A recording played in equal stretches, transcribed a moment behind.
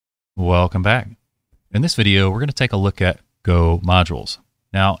Welcome back. In this video, we're going to take a look at Go modules.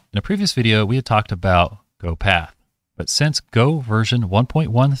 Now, in a previous video, we had talked about Go path, but since Go version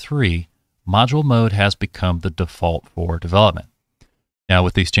 1.13, module mode has become the default for development. Now,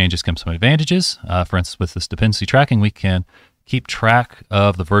 with these changes come some advantages. For instance, with this dependency tracking, we can keep track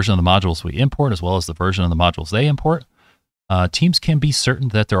of the version of the modules we import as well as the version of the modules they import. Teams can be certain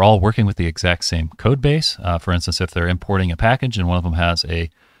that they're all working with the exact same code base. For instance, if they're importing a package and one of them has a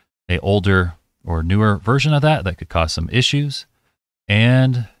older or newer version of that could cause some issues.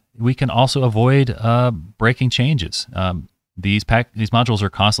 And we can also avoid breaking changes. These modules are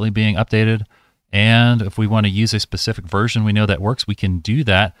constantly being updated, and if we want to use a specific version we know that works, we can do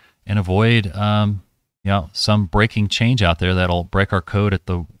that and avoid some breaking change out there that'll break our code at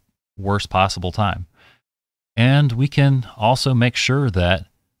the worst possible time. And we can also make sure that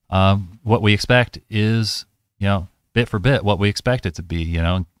what we expect is bit for bit what we expect it to be.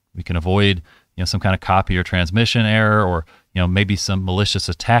 We can avoid some kind of copy or transmission error, or maybe some malicious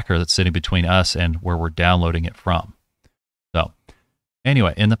attacker that's sitting between us and where we're downloading it from. So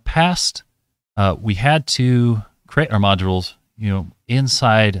anyway, in the past, we had to create our modules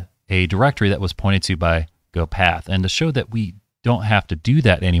inside a directory that was pointed to by Go path. And to show that we don't have to do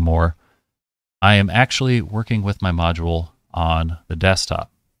that anymore, I am actually working with my module on the desktop.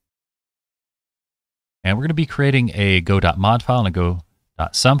 And we're going to be creating a go.mod file and a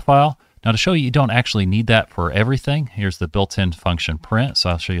go.sum file. Now, to show you don't actually need that for everything, here's the built-in function print. So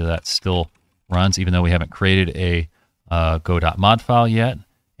I'll show you that still runs even though we haven't created a go.mod file yet.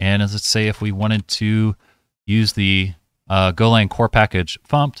 And as let's say if we wanted to use the Golang core package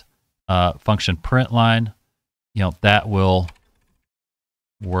fumpt function print line, that will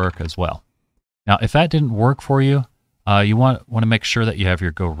work as well. Now, if that didn't work for you, you want to make sure that you have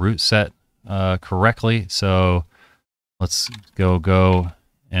your Go root set correctly. So let's go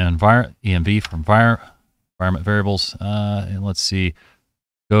and env for environment variables, and let's see,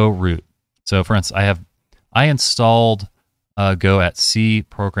 Go root. So for instance, I installed Go at C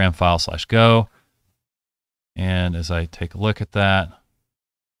program file /go, and as I take a look at that,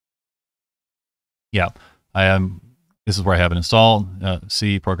 this is where I have it installed,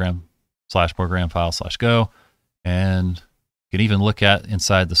 C program file /go, and you can even look at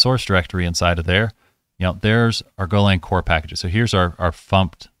inside the source directory inside of there. There's our Golang core packages. So here's our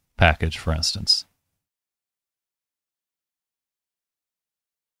fumpt package, for instance.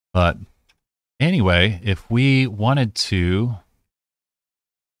 But anyway, if we wanted to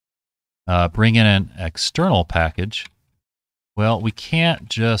bring in an external package, well, we can't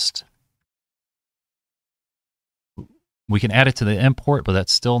just, we can add it to the import, but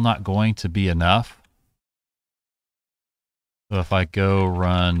that's still not going to be enough. So if I go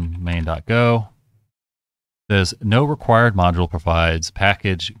run main.go, says no required module provides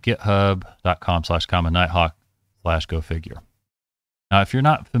package github.com/common nighthawk /go figure. Now, if you're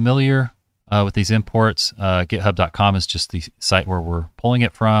not familiar with these imports, github.com is just the site where we're pulling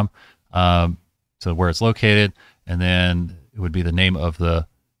it from, so where it's located, and then it would be the name of the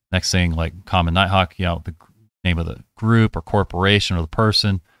next thing, like common nighthawk, the name of the group or corporation or the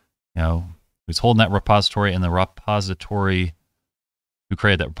person, who's holding that repository, and the repository who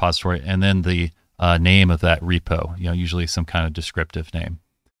created that repository, and then the name of that repo, usually some kind of descriptive name.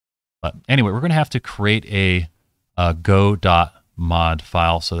 But anyway, we're going to have to create a go.mod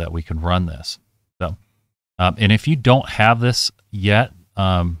file so that we can run this. So, and if you don't have this yet,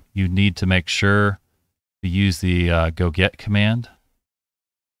 you need to make sure to use the go get command.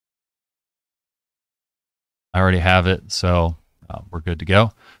 I already have it, so we're good to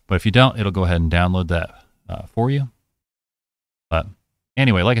go. But if you don't, it'll go ahead and download that for you. But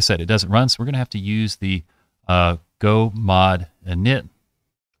anyway, like I said, it doesn't run, so we're going to have to use the go.mod init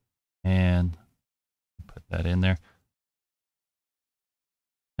and put that in there.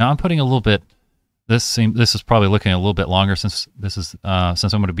 Now I'm putting a little bit. This is probably looking a little bit longer since this is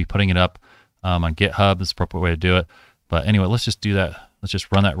since I'm going to be putting it up on GitHub. This is the appropriate way to do it. But anyway, let's just do that. Let's just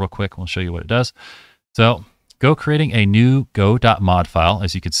run that real quick. We'll show you what it does. So go creating a new go.mod file.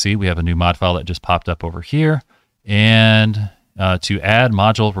 As you can see, we have a new mod file that just popped up over here, and to add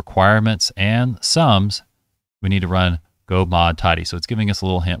module requirements and sums, we need to run go.mod tidy. So it's giving us a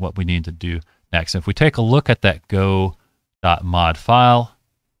little hint what we need to do next. If we take a look at that go.mod file,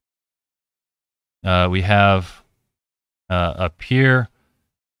 we have up here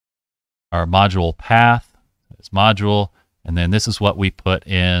our module path, it's module, and then this is what we put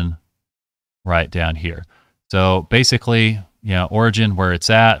in right down here. So basically, origin where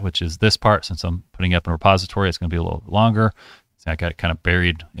it's at, which is this part. Since I'm putting up in a repository, it's going to be a little bit longer. So I got it kind of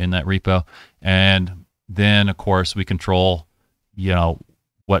buried in that repo. And then, of course, we control,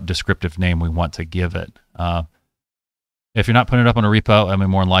 what descriptive name we want to give it. If you're not putting it up on a repo, I mean,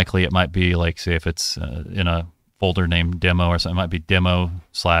 more than likely it might be like, say, if it's in a folder named demo or something, it might be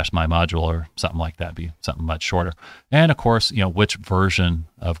demo/my_module or something like that. Be something much shorter. And of course, which version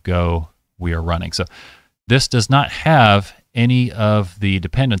of Go we are running. So this does not have any of the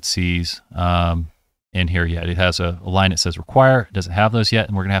dependencies in here yet. It has a line that says require. It doesn't have those yet,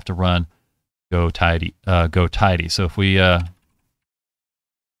 and we're going to have to run go tidy. So if we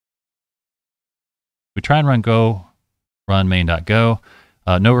try and run go run main.go,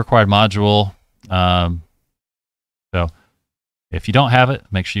 no required module. So if you don't have it,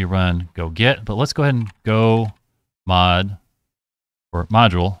 make sure you run go get. But let's go ahead and go mod or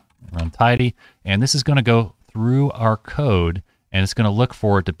module, run tidy, and this is going to go through our code, and it's going to look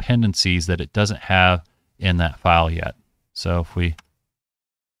for dependencies that it doesn't have in that file yet. So if we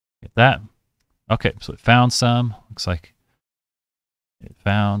get that, okay, so it found some. Looks like it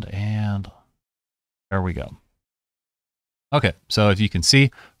found, and there we go. Okay, so if you can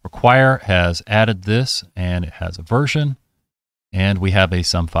see, require has added this, and it has a version, and we have a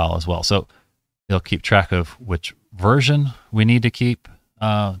sum file as well. So it'll keep track of which version we need to keep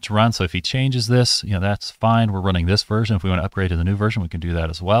to run. So if he changes this, that's fine. We're running this version. If we want to upgrade to the new version, we can do that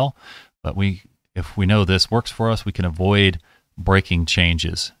as well. But if we know this works for us, we can avoid breaking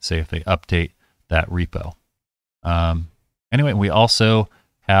changes, say if they update that repo. Anyway, we also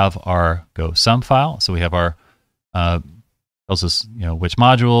have our go.sum file. So we have our tells us which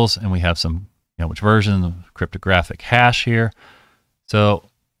modules, and we have some which version, cryptographic hash here. So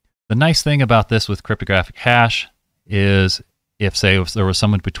the nice thing about this with cryptographic hash is if there was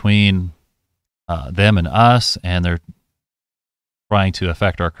someone between them and us, and they're trying to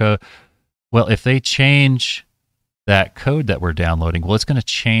affect our code, well, if they change that code that we're downloading, well, it's going to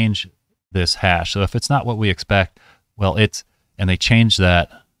change this hash. So if it's not what we expect, well, and they change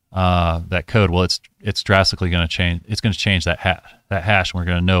that that code, well, it's drastically going to change. It's going to change that hash, and we're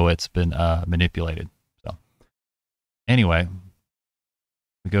going to know it's been manipulated. So anyway,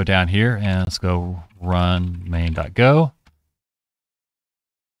 we go down here and let's go run main.go.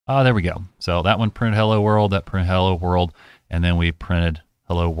 There we go. So that one printed hello world, that printed hello world, and then we printed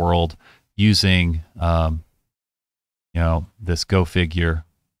hello world using this go figure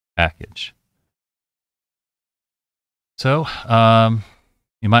package. So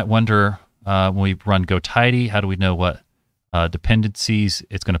you might wonder, when we run go tidy, how do we know what dependencies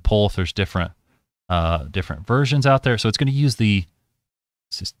it's going to pull if there's different versions out there? So it's going to use the,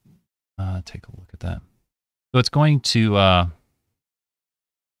 let's just take a look at that. So it's going to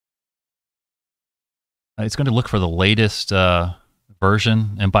look for the latest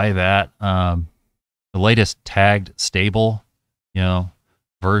version, and by that, the latest tagged stable,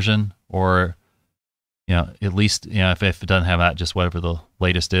 version, or at least, if it doesn't have that, just whatever the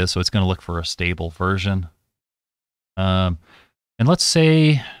latest is. So it's going to look for a stable version. And let's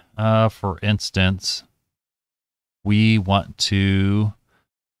say, for instance, we want to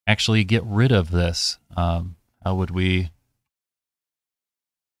actually get rid of this. How would we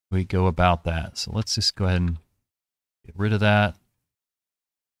go about that? So let's just go ahead and get rid of that.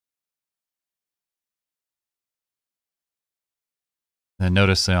 And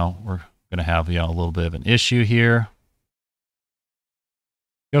notice now we're going to have a little bit of an issue here.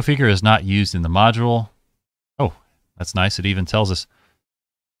 Go figure is not used in the module. Oh, that's nice. It even tells us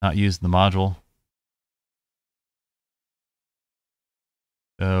not used in the module.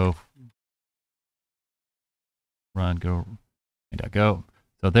 So run go.go.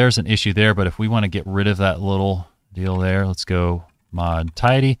 So there's an issue there, but if we want to get rid of that little deal there, let's go mod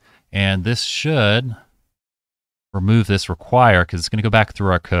tidy, and this should remove this require, because it's going to go back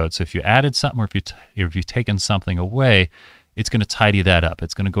through our code. So if you added something, or if you've taken something away, it's going to tidy that up.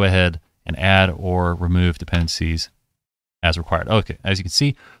 It's going to go ahead and add or remove dependencies as required. Okay, as you can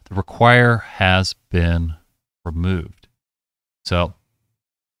see, the require has been removed. So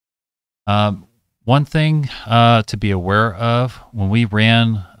one thing to be aware of when we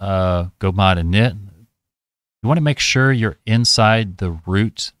ran go.mod init, you want to make sure you're inside the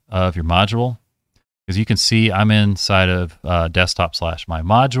root of your module. As you can see, I'm inside of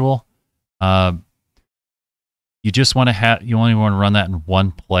desktop/my_module. You just want to you only want to run that in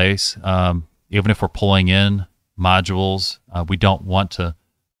one place. Even if we're pulling in modules, we don't want to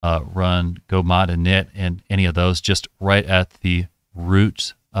run go.mod init in any of those. Just right at the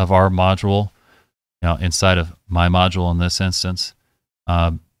root of our module, inside of my module in this instance.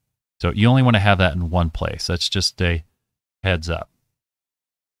 So you only want to have that in one place. That's just a heads up.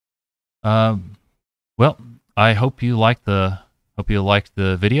 Well, I hope you liked the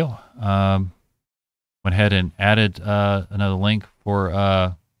video. Went ahead and added another link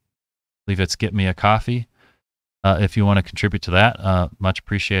for believe it's Get Me a Coffee. If you want to contribute to that, much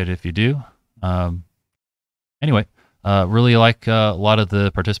appreciated if you do. Anyway, really like a lot of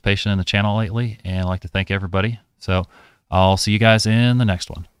the participation in the channel lately, and I'd like to thank everybody. So I'll see you guys in the next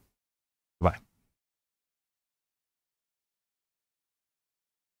one.